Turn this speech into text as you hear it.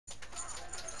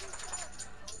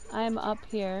I'm up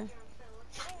here.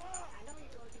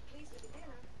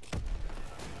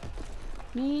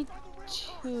 Me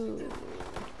too.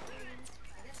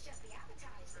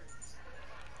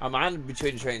 I'm on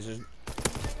between trains.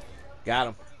 Got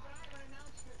him.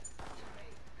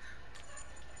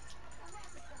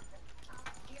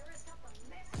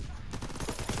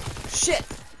 Shit!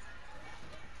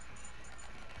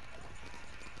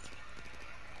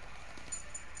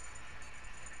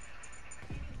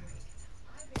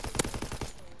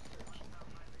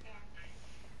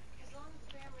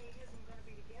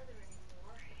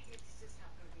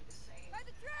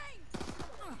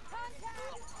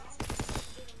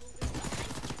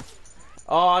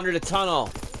 Oh, under the tunnel.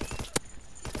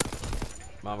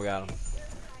 Mama got him.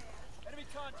 Enemy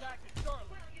contacted Charlie.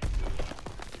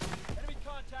 Enemy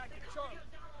contacted Charlie.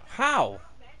 How?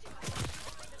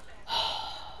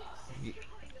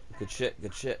 Good shit,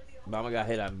 good shit. Mama got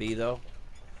hit on B, though.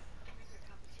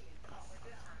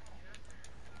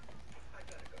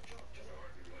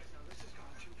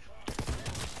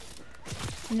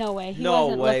 No way. He No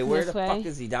wasn't way. looking Where this the way. fuck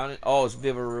is he down? Oh, it's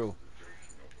Vivaroo.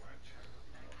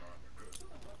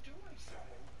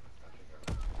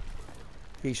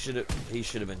 He should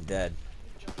have been dead.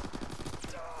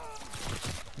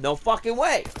 No fucking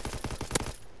way.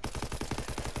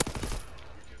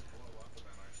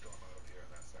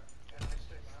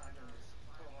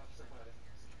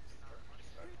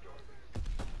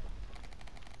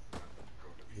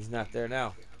 He's not there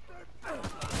now.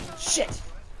 Shit.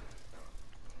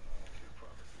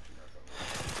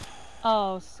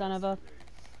 Oh, son of a...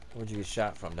 Where'd you get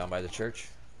shot from? Down by the church?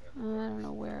 I don't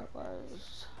know where it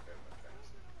was.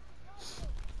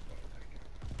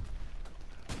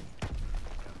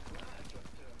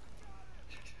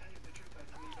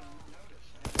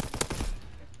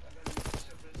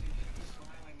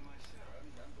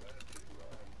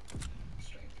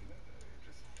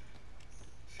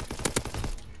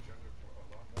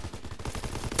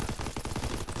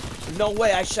 No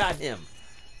way, I shot him.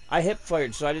 I hip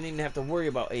fired, so I didn't even have to worry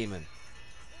about aiming.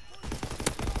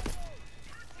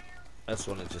 That's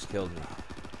when it just killed me.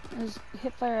 It was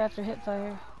hit fire after hit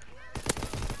fire.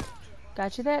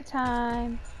 Got you that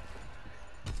time.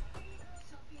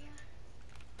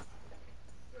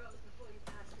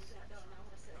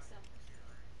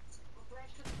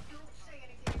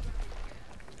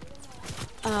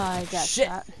 Oh, I got Shit!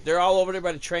 shot. They're all over there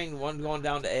by the train. One going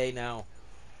down to A now.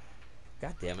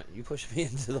 God damn it! You pushed me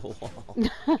into the wall.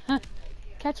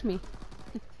 Catch me.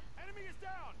 Enemy is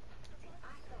down.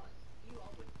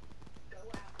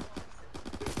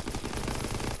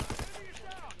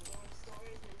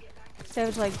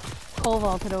 Savage like pole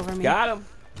vaulted over me. Got him.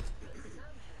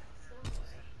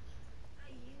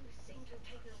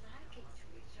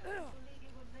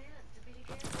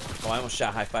 Oh, I almost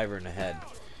shot High Fiver in the head.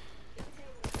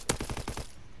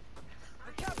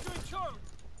 We're capturing Charlie.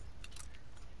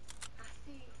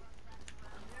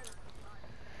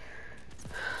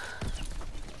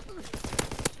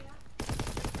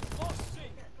 Lost C.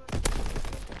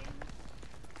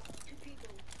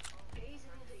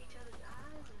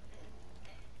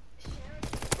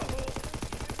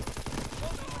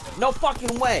 No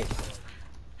fucking way.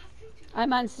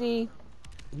 I'm on C.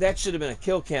 That should have been a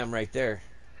kill cam right there.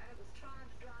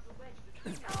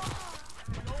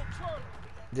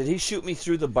 Did he shoot me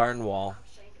through the barn wall?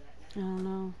 I don't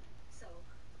know.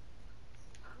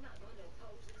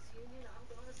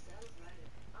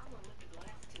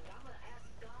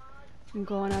 I'm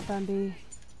going up on B.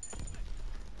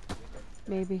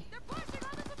 Maybe.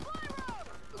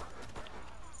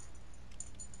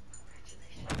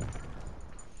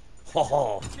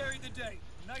 Oh, Carried the day.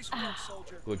 Nice work,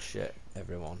 soldier. good shit,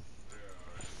 everyone.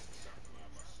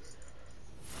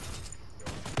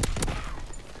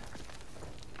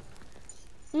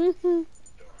 Mm-hmm.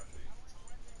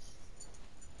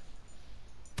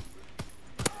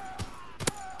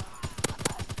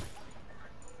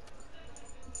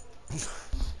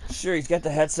 Sure, he's got the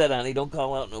headset on. He don't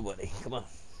call out nobody. Come on.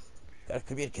 Gotta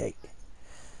communicate.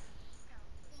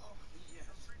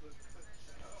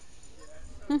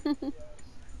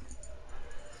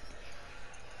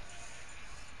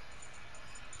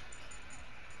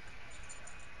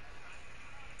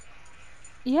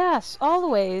 Yes,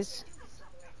 always.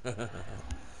 Mm-hmm.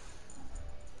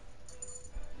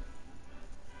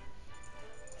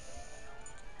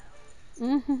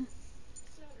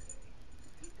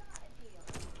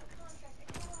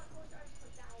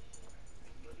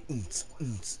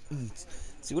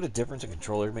 See what a difference a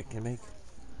controller can make?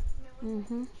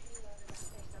 Mm-hmm.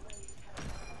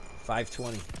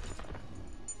 520.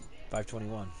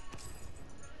 521.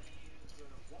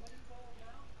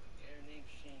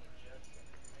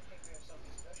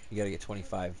 You gotta get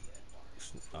 25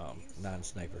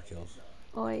 non-sniper kills.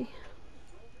 Oi.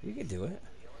 You can do it.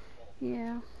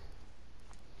 Yeah.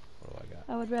 What do I got?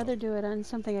 I would rather do it on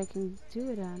something I can do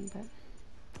it on, but...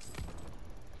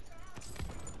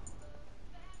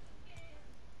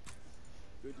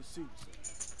 Good to see you, sir.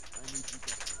 I need you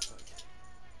back in touch.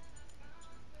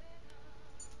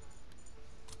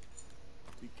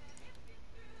 We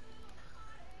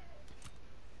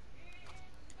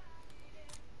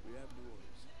have new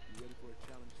orders. You ready for a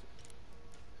challenge?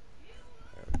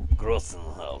 Gross in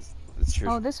the house. It's true.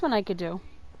 Oh, this one I could do.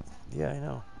 Yeah, I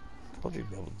know. Told you to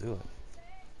be able to do it.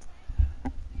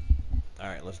 All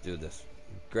right, let's do this.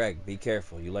 Greg, be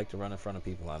careful. You like to run in front of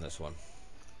people on this one.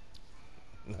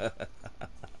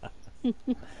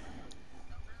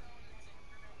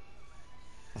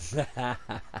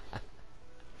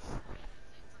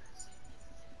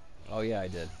 Oh yeah, I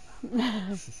did.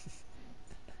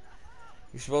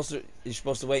 You're supposed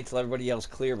to wait until everybody yells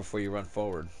clear before you run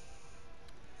forward.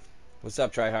 What's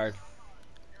up, try hard?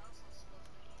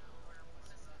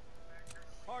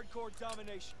 Hardcore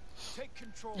domination. Take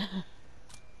control.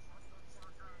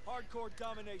 Hardcore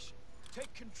domination.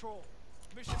 Take control.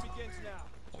 Mission begins now.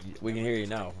 We can hear you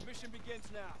now. Mission begins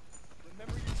now.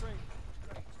 Remember your training.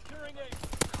 Securing aim.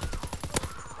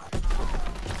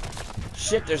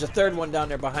 Shit, there's a third one down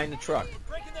there behind the truck.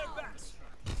 Breaking their backs.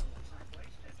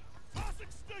 Tossing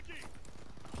sticky.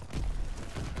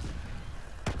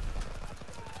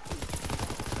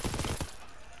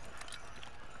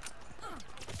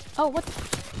 Oh, what?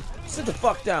 Sit the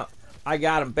fuck down. I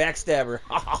got him, backstabber.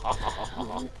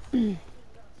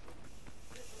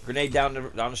 Grenade down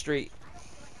the street.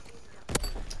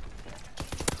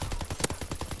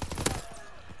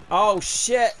 Oh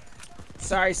shit!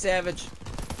 Sorry, Savage.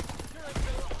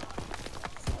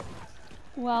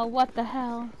 Well, what the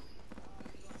hell?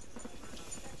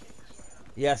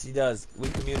 Yes, he does. We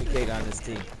communicate on this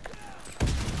team.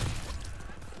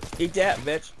 Eat that,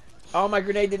 bitch. Oh, my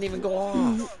grenade didn't even go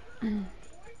off.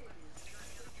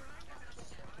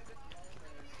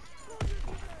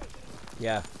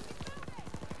 Yeah.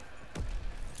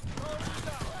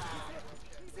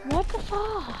 What the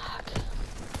fuck?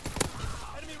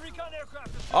 Enemy recon aircraft.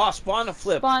 Oh, spawn a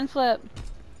flip. Spawn flip.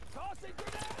 Tossing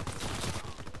grenade.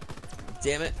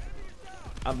 Damn it.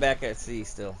 I'm back at sea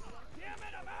still. Damn it,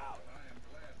 I'm out.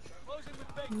 Closing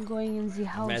with bacon. I'm going in the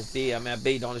I'm at house. B. I'm at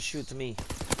B. Don't shoot to me.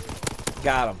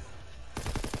 Got him.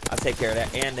 I'll take care of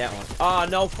that and that one. Oh,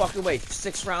 no fucking way.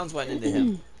 6 rounds went into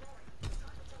him.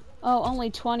 Oh, only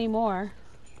 20 more.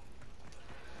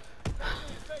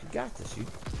 You got this, you.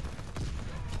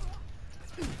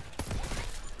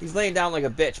 He's laying down like a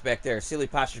bitch back there. Silly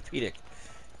posturpedic.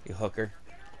 You hooker.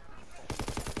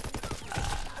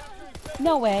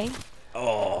 No way.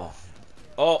 Oh.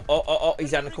 Oh.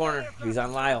 He's on the corner. He's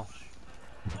on Lyle.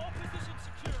 All positions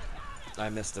secure. I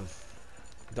missed him.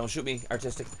 Don't shoot me,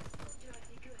 artistic.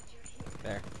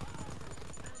 There.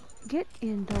 Get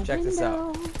in the Check window. this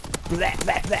out. Blat,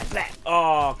 blat, blat, blat.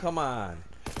 Oh, come on.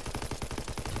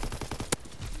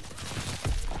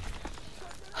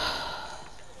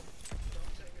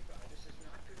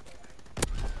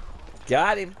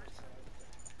 Got him.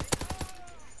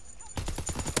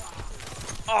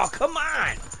 Oh, come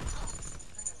on.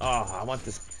 Oh, I want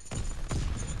this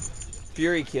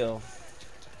Fury kill.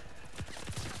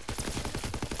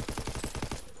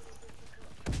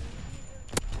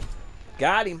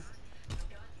 Got him.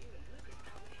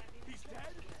 He's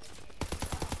dead.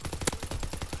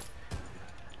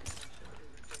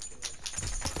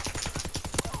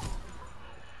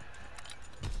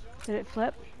 Did it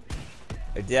flip?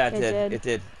 It It did. did. It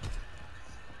did.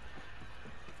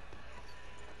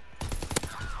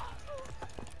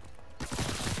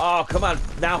 Oh, come on.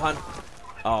 Now, hon.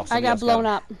 Oh, I somebody got else blown him.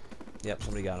 up. Yep,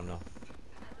 somebody got him now.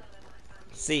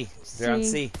 C. They're on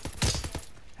C. C.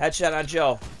 Headshot on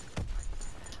Joe.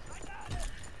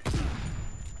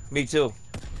 Me too.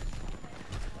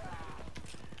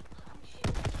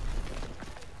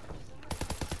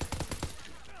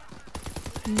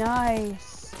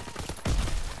 Nice.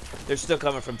 They're still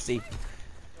coming from C.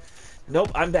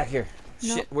 Nope, I'm back here.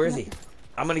 Nope, Shit, where is nope. he?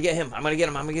 I'm gonna get him. I'm gonna get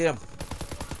him. I'm gonna get him.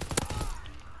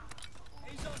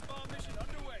 A-zone bomb mission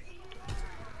underway.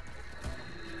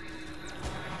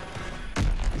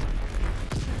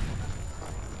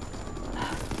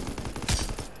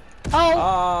 Oh!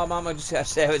 Oh, Mama just got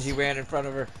savage. He ran in front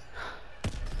of her.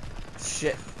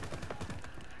 Shit.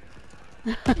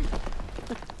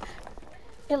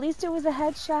 At least it was a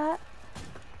headshot.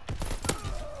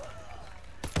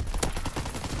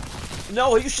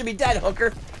 No, you should be dead,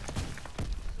 hooker.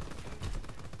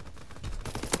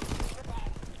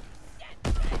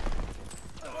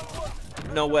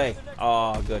 No way.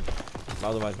 Oh, good.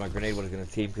 Otherwise, my grenade would have been a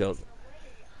team kill.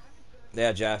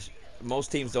 Yeah, Josh.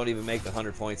 Most teams don't even make the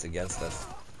 100 points against us.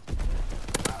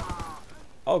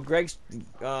 Oh, Greg's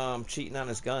cheating on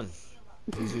his gun.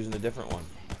 He's using a different one.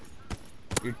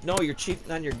 You're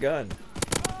cheating on your gun.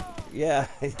 Yeah.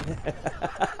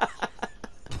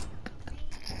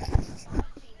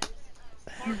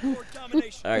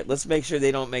 All right, let's make sure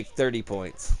they don't make 30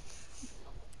 points.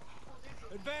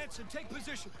 Advance and take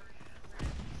position.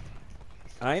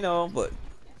 I know, but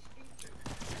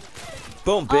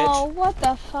boom, bitch. Oh, what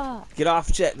the fuck? Get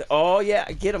off, jet. Oh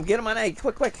yeah, get him on A.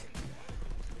 Quick.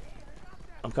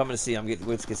 I'm coming to see.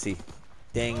 Let's get see.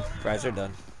 Dang, fries are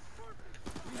done.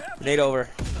 Grenade over.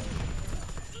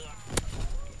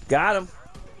 Got him.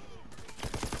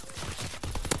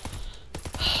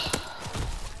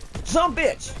 Some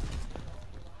bitch.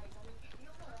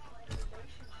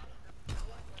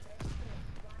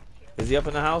 Is he up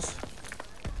in the house?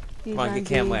 He's Come on, get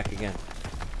cam whack again.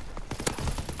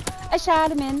 I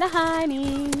shot him in the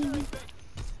hiney.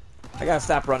 I gotta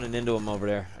stop running into him over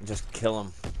there and just kill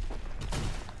him.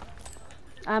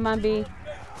 I'm on B.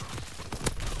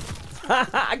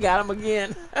 I got him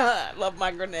again. I love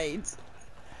my grenades.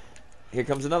 Here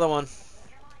comes another one.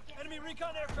 Enemy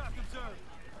recon aircraft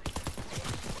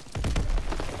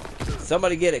observed.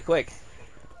 Somebody get it, quick.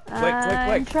 Quick.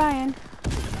 I'm trying.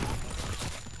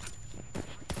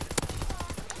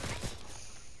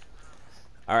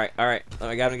 All right.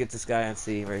 I gotta get this guy on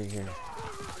C right here.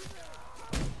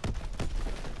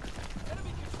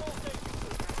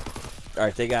 All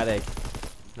right, they got A.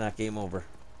 Not game over.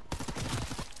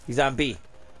 He's on B.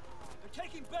 They're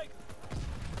taking Baker.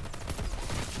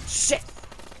 Shit!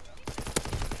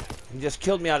 He just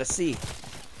killed me out of C.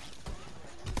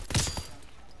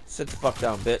 Sit the fuck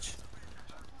down, bitch.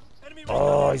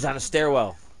 Oh, he's on a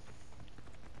stairwell.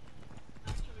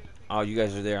 Oh, you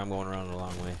guys are there. I'm going around a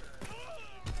long way.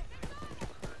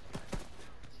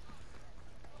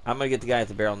 I'm gonna get the guy at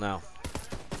the barrel now.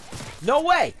 No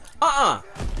way! How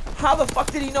the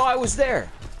fuck did he know I was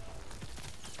there?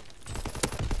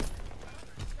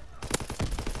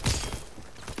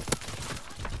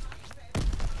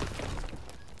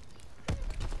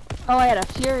 Oh, I had a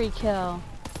Fury kill.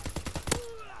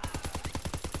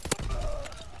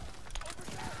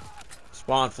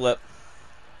 Spawn flip.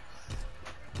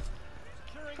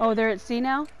 Oh, they're at C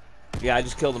now? Yeah, I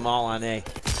just killed them all on A.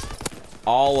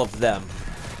 All of them.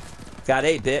 Got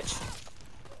A, bitch.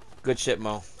 Good shit,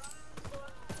 Mo.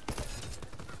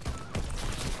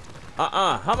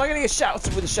 How am I gonna get shot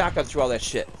with a shotgun through all that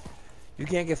shit? You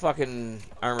can't get fucking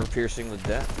armor piercing with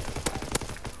that.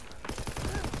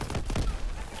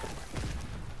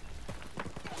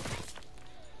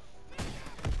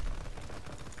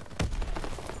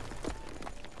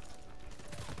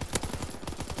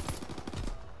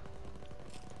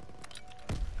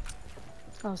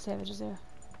 Oh, Savage is there.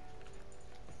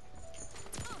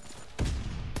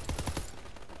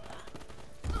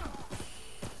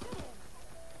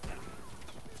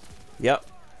 Yep.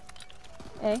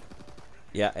 A?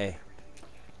 Yeah, A.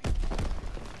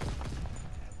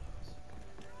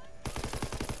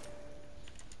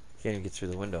 Can't even get through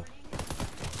the window.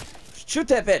 Shoot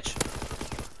that bitch!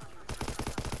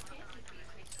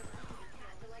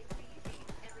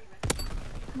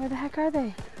 Where the heck are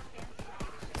they?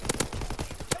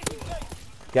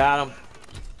 Got him.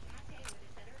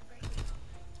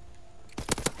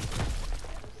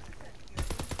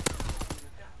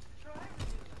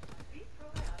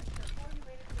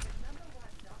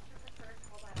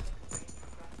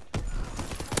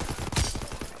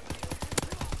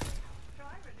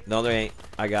 No, there ain't.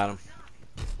 I got him.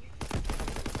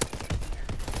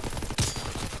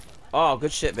 Oh,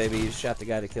 good shit, baby. You shot the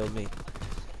guy that killed me.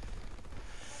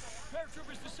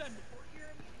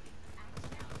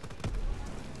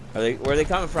 Where are they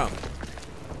coming from?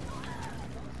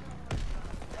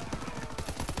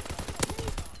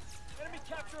 Enemy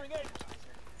capturing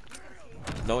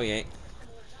A. No, he ain't.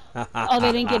 Oh,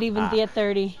 they didn't get even the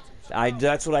 30.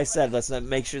 That's what I said. Let's not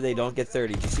make sure they don't get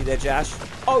 30. Did you see that, Josh?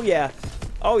 Oh, yeah.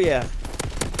 Oh, yeah.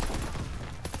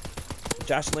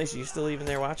 Josh and Lacey, you still even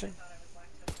there watching?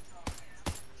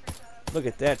 Look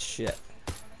at that shit.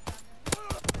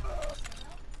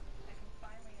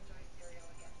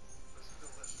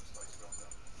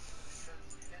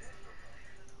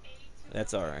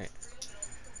 That's all right.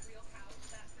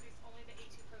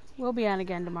 We'll be on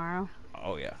again tomorrow.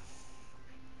 Oh, yeah.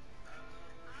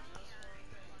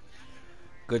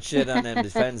 Good shit on them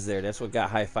defends there. That's what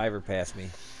got High Fiver past me.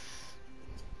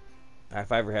 High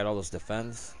Fiver had all those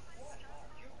defends.